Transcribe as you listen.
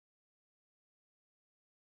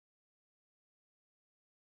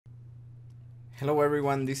Hello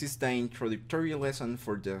everyone, this is the introductory lesson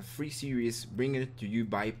for the free series bringing it to you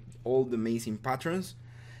by all the amazing patrons.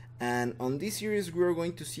 And on this series we are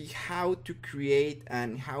going to see how to create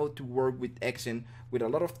and how to work with Xgen with a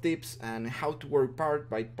lot of tips and how to work part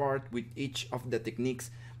by part with each of the techniques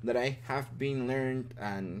that I have been learned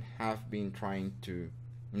and have been trying to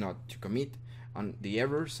not to commit on the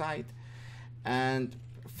error side. And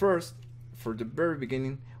first, for the very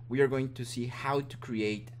beginning, we are going to see how to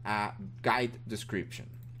create a guide description.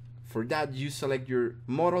 For that, you select your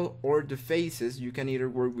model or the faces. You can either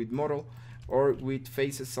work with model or with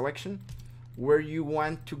faces selection, where you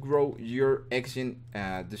want to grow your Xgen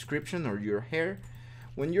description or your hair.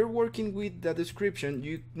 When you're working with the description,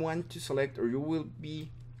 you want to select, or you will be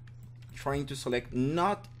trying to select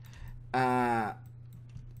not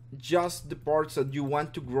just the parts that you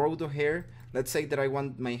want to grow the hair. Let's say that I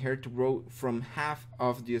want my hair to grow from half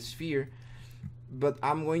of the sphere, but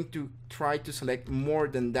I'm going to try to select more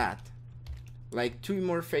than that, like 2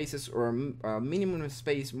 more faces or a minimum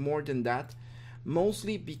space more than that,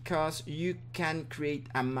 mostly because you can create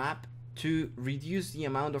a map to reduce the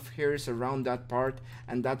amount of hairs around that part,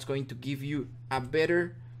 and that's going to give you a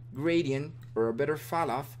better gradient or a better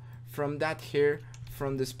fall off from that hair,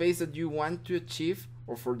 from the space that you want to achieve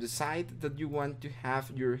or for the side that you want to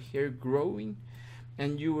have your hair growing,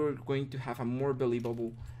 and you are going to have a more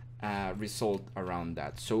believable result around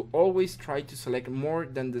that. So always try to select more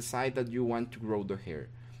than the side that you want to grow the hair.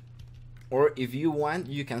 Or if you want,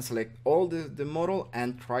 you can select all the model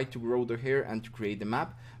and try to grow the hair and to create the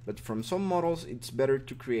map, but from some models it's better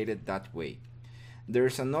to create it that way.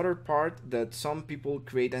 There's another part that some people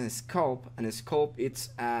create a sculpt, and a sculpt it's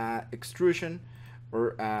extrusion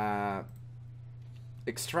or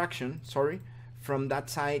extraction, from that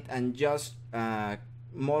side, and just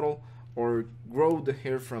model or grow the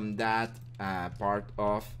hair from that part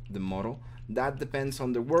of the model. That depends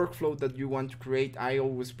on the workflow that you want to create. I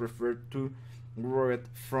always prefer to grow it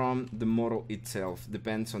from the model itself.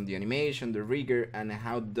 Depends on the animation, the rigor, and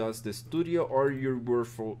how does the studio or your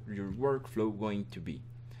workflow going to be.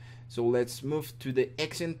 So let's move to the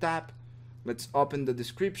Xgen tab. Let's open the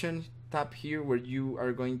description tab here, where you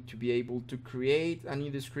are going to be able to create a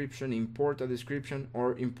new description, import a description,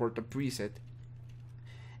 or import a preset.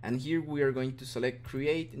 And here we are going to select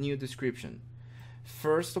create new description.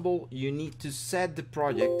 First of all, you need to set the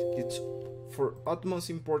project. It's for utmost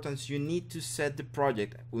importance. You need to set the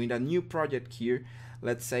project with a new project here.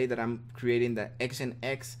 Let's say that I'm creating the Xgen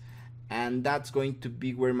X, and that's going to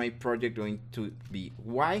be where my project going to be.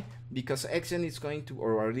 Why? Because Xgen is going to,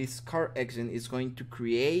 or at least Car Xgen is going to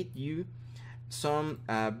create you some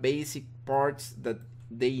basic parts that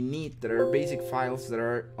they need, that are basic files that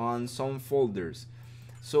are on some folders.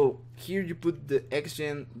 So here you put the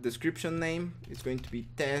Xgen description name. It's going to be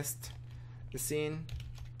test the scene,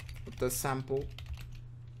 the sample,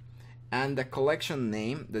 and the collection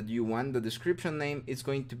name that you want. The description name is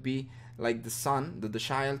going to be like the son, the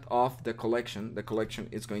child of the collection. The collection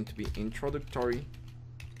is going to be introduction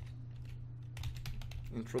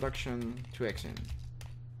to Xgen.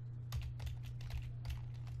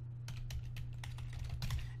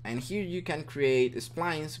 And here you can create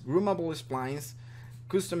splines, groomable splines,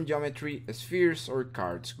 custom geometry, spheres, or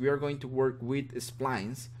cards. We are going to work with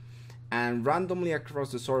splines and randomly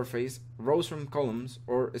across the surface, rows from columns,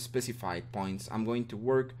 or specified points. I'm going to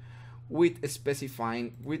work with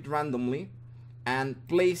specifying with randomly and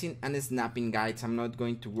placing and snapping guides. I'm not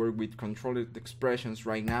going to work with controlled expressions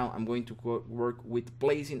right now. I'm going to work with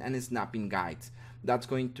placing and snapping guides. That's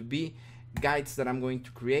going to be guides that I'm going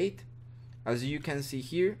to create. As you can see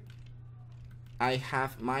here, I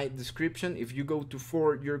have my description. If you go to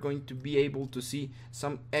 4, you're going to be able to see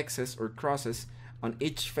some X's or crosses on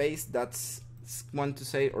each face. That's one to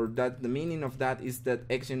say, or that the meaning of that is that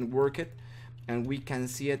Xgen work it, and we can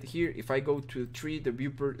see it here. If I go to 3, the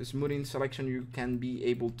viewport smoothing selection, you can be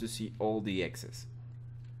able to see all the X's.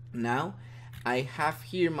 Now I have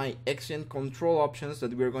here my Xgen control options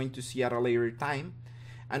that we're going to see at a later time.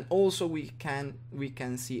 And also we can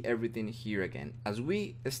see everything here again. As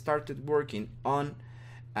we started working on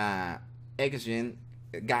Xgen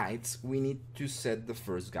guides, we need to set the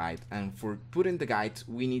first guide, and for putting the guides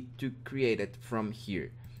we need to create it from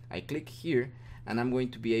here. I click here, and I'm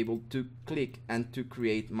going to be able to click and to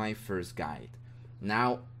create my first guide.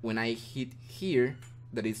 Now when I hit here,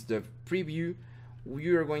 that is the preview,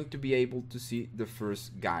 you are going to be able to see the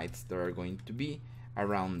first guides that are going to be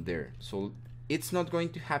around there. So it's not going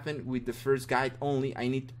to happen with the first guide only. I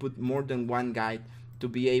need to put more than one guide to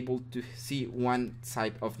be able to see one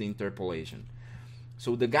side of the interpolation.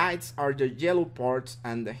 So the guides are the yellow parts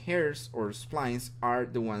and the hairs or splines are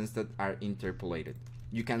the ones that are interpolated.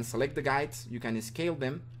 You can select the guides, you can scale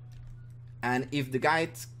them, and if the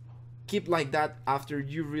guides keep like that after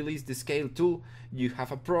you release the scale tool, you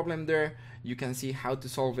have a problem there. You can see how to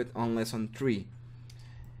solve it on lesson 3.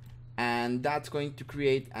 And that's going to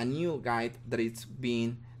create a new guide that is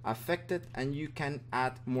being affected, and you can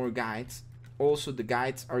add more guides. Also, the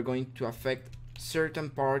guides are going to affect certain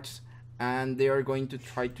parts, and they are going to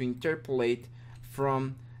try to interpolate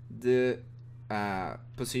from the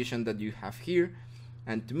position that you have here.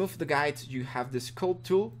 And to move the guides, you have the sculpt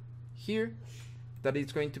tool here that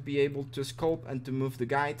is going to be able to sculpt and to move the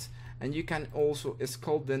guides, and you can also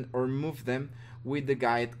sculpt them or move them with the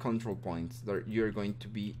guide control points that you're going to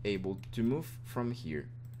be able to move from here.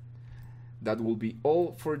 That will be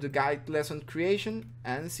all for the guide lesson creation,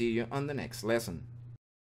 and see you on the next lesson.